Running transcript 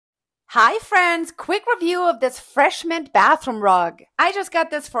Hi friends, quick review of this fresh mint bathroom rug. I just got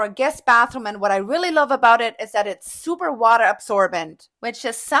this for a guest bathroom and what I really love about it is that it's super water absorbent, which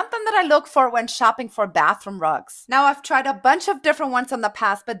is something that I look for when shopping for bathroom rugs. Now I've tried a bunch of different ones in the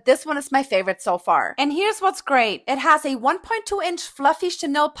past, but this one is my favorite so far. And here's what's great. It has a 1.2-inch fluffy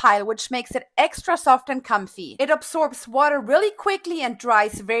chenille pile which makes it extra soft and comfy. It absorbs water really quickly and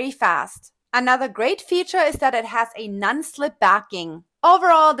dries very fast. Another great feature is that it has a non-slip backing.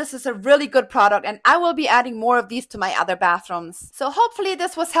 Overall, this is a really good product and I will be adding more of these to my other bathrooms. So hopefully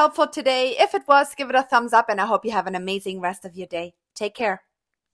this was helpful today. If it was, give it a thumbs up and I hope you have an amazing rest of your day. Take care.